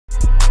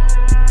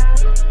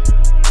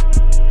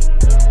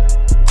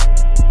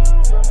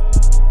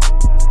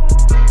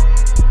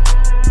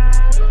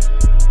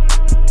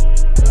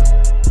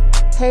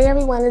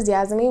everyone, it's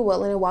Yasmin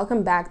Woodland and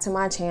welcome back to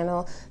my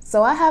channel.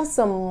 So I have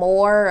some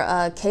more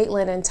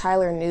Caitlyn and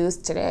Tyler news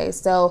today.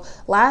 So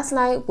last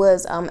night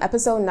was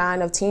episode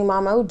 9 of Teen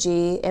Mom OG,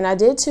 and I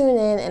did tune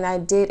in and I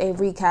did a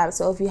recap.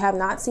 So if you have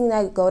not seen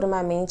that, go to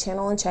my main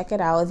channel and check it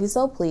out if you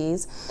so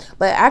please.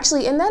 But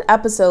actually in that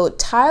episode,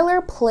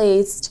 Tyler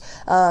placed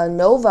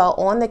Nova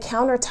on the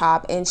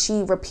countertop and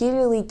she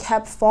repeatedly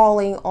kept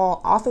falling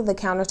off of the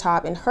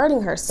countertop and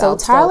hurting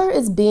herself. So Tyler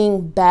is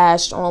being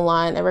bashed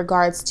online in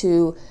regards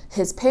to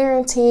his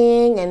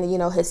parenting and, you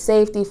know, his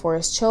safety for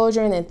his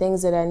children and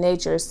things of that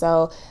nature.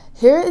 So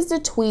here is the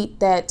tweet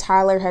that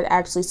Tyler had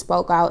actually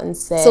spoke out and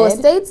said. So it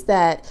states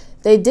that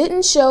they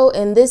didn't show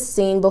in this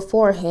scene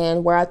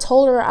beforehand where I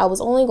told her I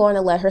was only going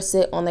to let her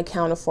sit on the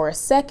counter for a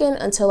second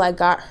until I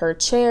got her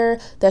chair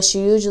that she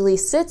usually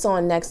sits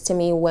on next to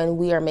me when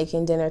we are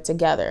making dinner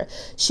together.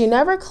 She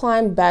never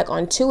climbed back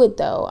onto it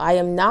though. I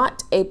am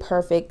not a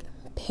perfect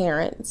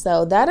parent.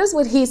 So that is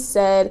what he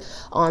said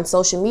on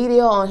social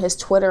media, on his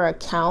Twitter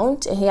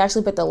account, and he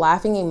actually put the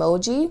laughing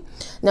emoji.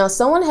 Now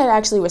someone had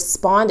actually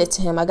responded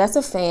to him, I guess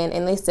a fan,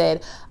 and they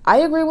said, I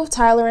agree with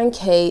Tyler and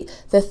Kate.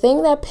 The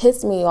thing that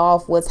pissed me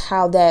off was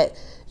how that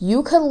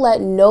you could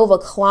let Nova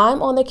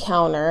climb on the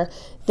counter,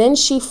 then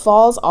she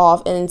falls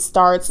off and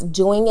starts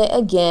doing it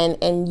again,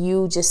 and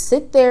you just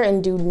sit there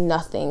and do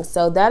nothing.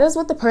 So that is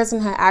what the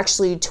person had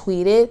actually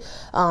tweeted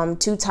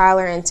to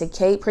Tyler and to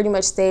Kate, pretty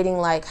much stating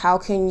like, how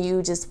can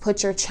you just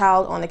put your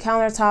child on the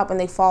countertop and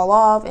they fall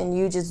off and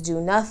you just do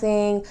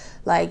nothing?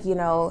 Like, you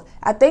know,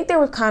 I think they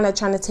were kind of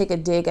trying to take a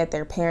dig at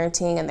their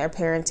parenting and their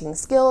parenting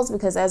skills,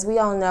 because as we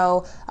all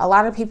know, a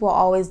lot of people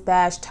always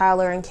bash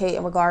Tyler and Kate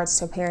in regards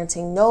to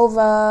parenting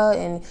Nova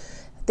and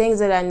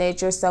things of that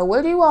nature. So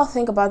what do you all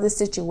think about this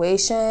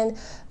situation?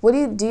 What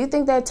do you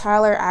think that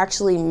Tyler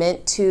actually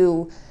meant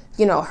to,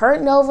 you know,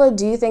 hurt Nova?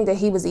 Do you think that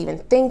he was even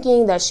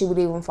thinking that she would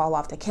even fall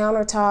off the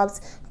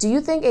countertops? Do you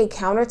think a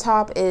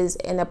countertop is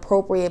an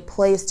appropriate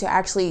place to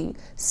actually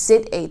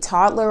sit a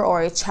toddler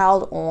or a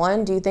child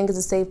on? Do you think it's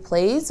a safe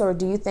place, or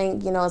do you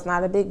think, you know, it's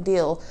not a big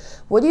deal?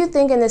 What do you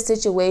think in this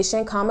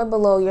situation? Comment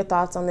below your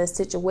thoughts on this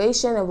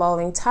situation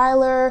involving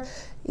Tyler,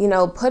 you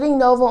know, putting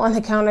Nova on the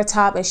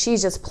countertop and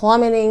she's just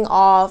plummeting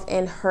off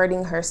and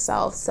hurting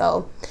herself.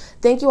 So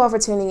thank you all for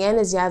tuning in.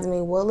 It's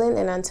Yasmin Woodland,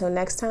 and until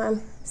next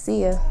time,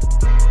 see ya.